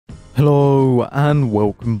Hello and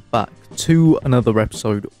welcome back to another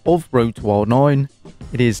episode of Road to R9.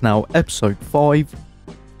 It is now episode 5.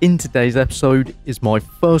 In today's episode is my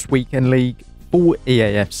first weekend league for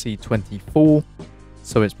EAFC 24.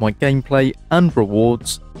 So it's my gameplay and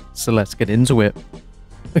rewards, so let's get into it.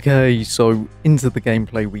 Okay, so into the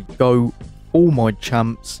gameplay we go. All my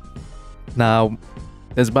champs. Now,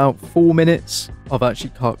 there's about 4 minutes. I've actually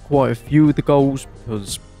cut quite a few of the goals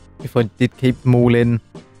because if I did keep them all in,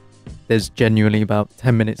 there's genuinely about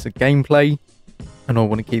 10 minutes of gameplay, and I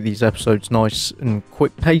want to keep these episodes nice and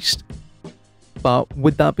quick paced. But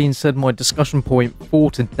with that being said, my discussion point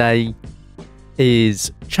for today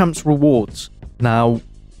is champs rewards. Now,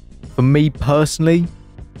 for me personally,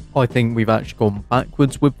 I think we've actually gone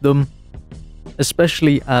backwards with them,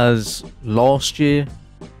 especially as last year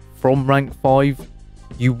from rank 5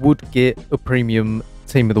 you would get a premium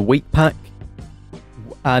team of the week pack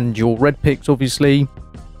and your red picks obviously.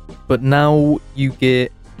 But now you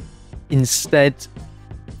get instead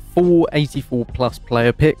 4 84 plus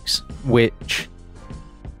player picks, which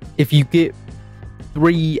if you get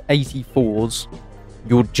 3 84s,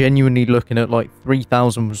 you're genuinely looking at like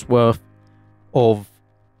 3,000 worth of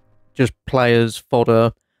just players,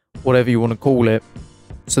 fodder, whatever you want to call it.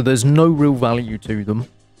 So there's no real value to them.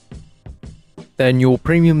 Then your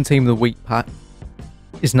premium team of the week pack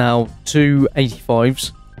is now 2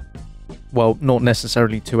 85s. Well, not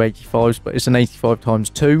necessarily 2 85s, but it's an 85 times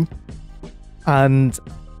 2. And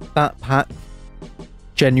that pack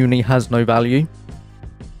genuinely has no value.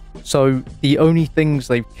 So the only things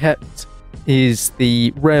they've kept is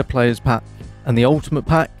the rare players pack and the ultimate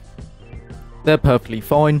pack. They're perfectly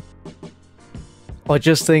fine. I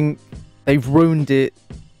just think they've ruined it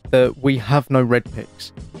that we have no red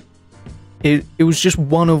picks. It was just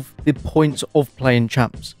one of the points of playing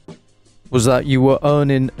champs, was that you were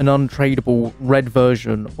earning an untradeable red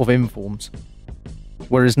version of informs,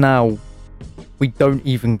 whereas now we don't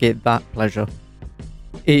even get that pleasure.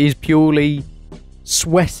 It is purely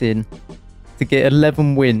sweating to get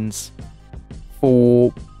 11 wins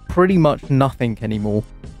for pretty much nothing anymore,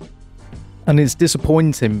 and it's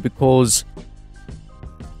disappointing because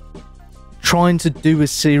trying to do a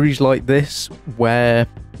series like this where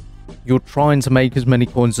you're trying to make as many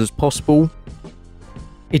coins as possible,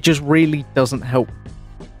 it just really doesn't help,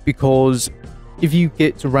 because if you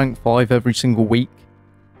get to rank 5 every single week,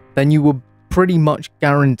 then you were pretty much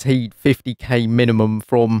guaranteed 50k minimum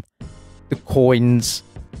from the coins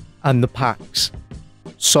and the packs.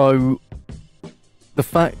 So the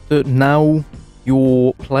fact that now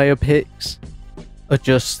your player picks are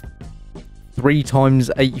just 3 times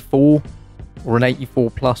 84 or an 84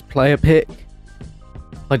 plus player pick,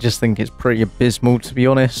 I just think it's pretty abysmal, to be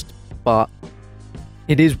honest, but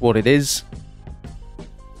it is what it is.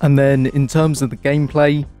 And then in terms of the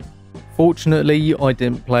gameplay, fortunately I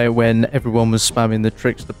didn't play it when everyone was spamming the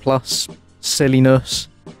Trickster Plus silliness.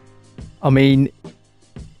 I mean,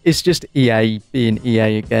 it's just EA being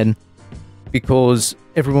EA again, because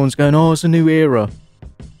everyone's going, oh, it's a new era.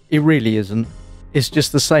 It really isn't. It's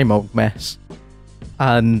just the same old mess,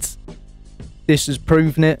 and this has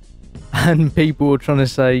proven it. And people are trying to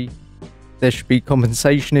say there should be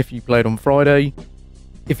compensation if you played on Friday.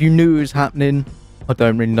 If you knew it was happening, I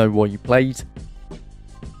don't really know why you played.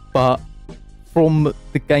 But from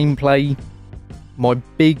the gameplay, my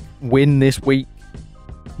big win this week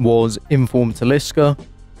was Inform TALISCA.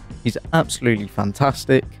 He's absolutely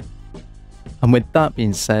fantastic. And with that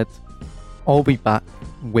being said, I'll be back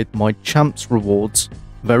with my champs rewards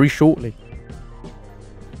very shortly.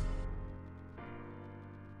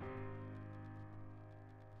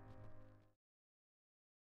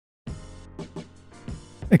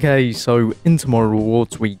 Okay, so into my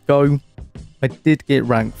rewards we go. I did get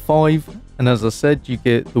rank 5, and as I said, you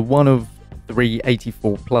get the one of 3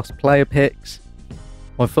 84 plus player picks.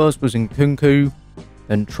 My first was in Kunku,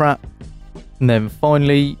 then Trap, and then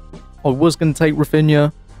finally I was going to take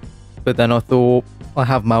Rafinha, but then I thought I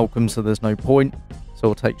have Malcolm, so there's no point, so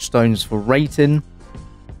I'll take Stones for rating.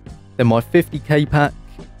 Then my 50k pack,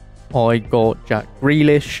 I got Jack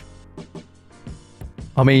Grealish.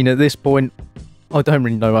 I mean, at this point I don't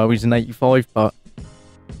really know how he's an 85, but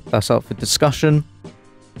that's up for discussion.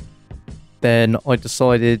 Then I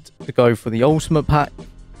decided to go for the ultimate pack,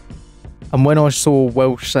 and when I saw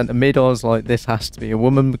Welsh centre mid, I was like, this has to be a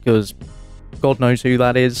woman, because God knows who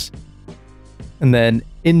that is. And then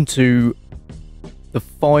into the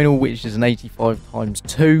final, which is an 85 times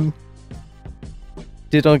 2.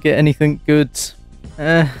 Did I get anything good?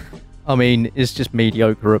 I mean, it's just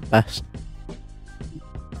mediocre at best.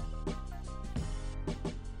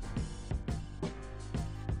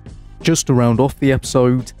 Just to round off the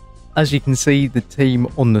episode, as you can see the team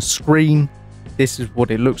on the screen, this is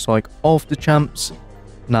what it looks like after champs.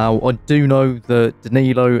 Now, I do know that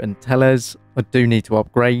Danilo and Teles I do need to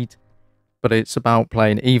upgrade, but it's about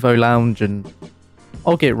playing Evo Lounge and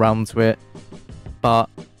I'll get round to it. But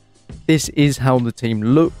this is how the team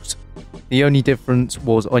looked. The only difference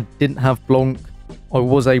was I didn't have Blanc. I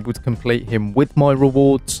was able to complete him with my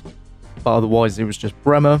rewards, but otherwise it was just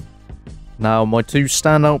Bremer. Now, my two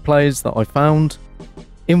standout players that I found,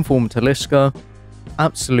 Inform TALISCA,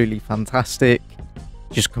 absolutely fantastic.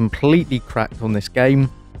 Just completely cracked on this game.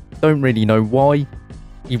 Don't really know why.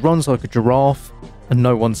 He runs like a giraffe and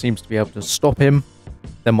no one seems to be able to stop him.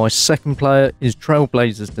 Then my second player is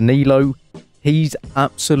Trailblazers Danilo. He's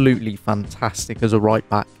absolutely fantastic as a right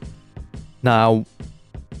back. Now,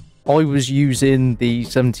 I was using the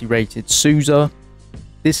 70 rated Sousa.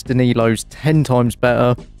 This Danilo's 10 times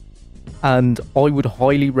better, and I would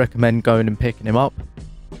highly recommend going and picking him up.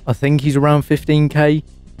 I think he's around 15k.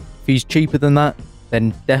 If he's cheaper than that,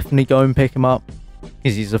 then definitely go and pick him up,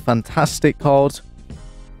 because he's a fantastic card.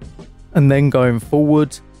 And then going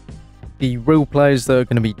forward, the real players that are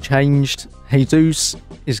going to be changed, Jesus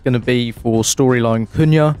is going to be for storyline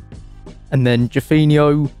Cunha, and then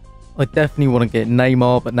Jeffinho, I definitely want to get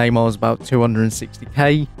Neymar, but Neymar's about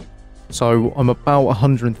 260k, so I'm about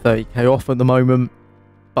 130k off at the moment.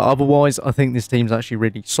 But otherwise, I think this team's actually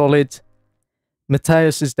really solid.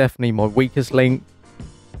 Mateus is definitely my weakest link,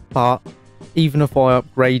 but even if I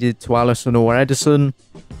upgraded to Alisson or Edison,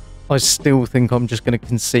 I still think I'm just going to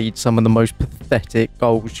concede some of the most pathetic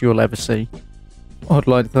goals you'll ever see. I'd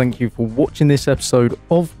like to thank you for watching this episode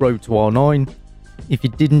of Road to R9. If you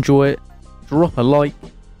did enjoy it, drop a like,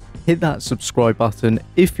 hit that subscribe button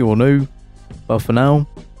if you're new, but for now,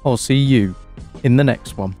 I'll see you in the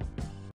next one.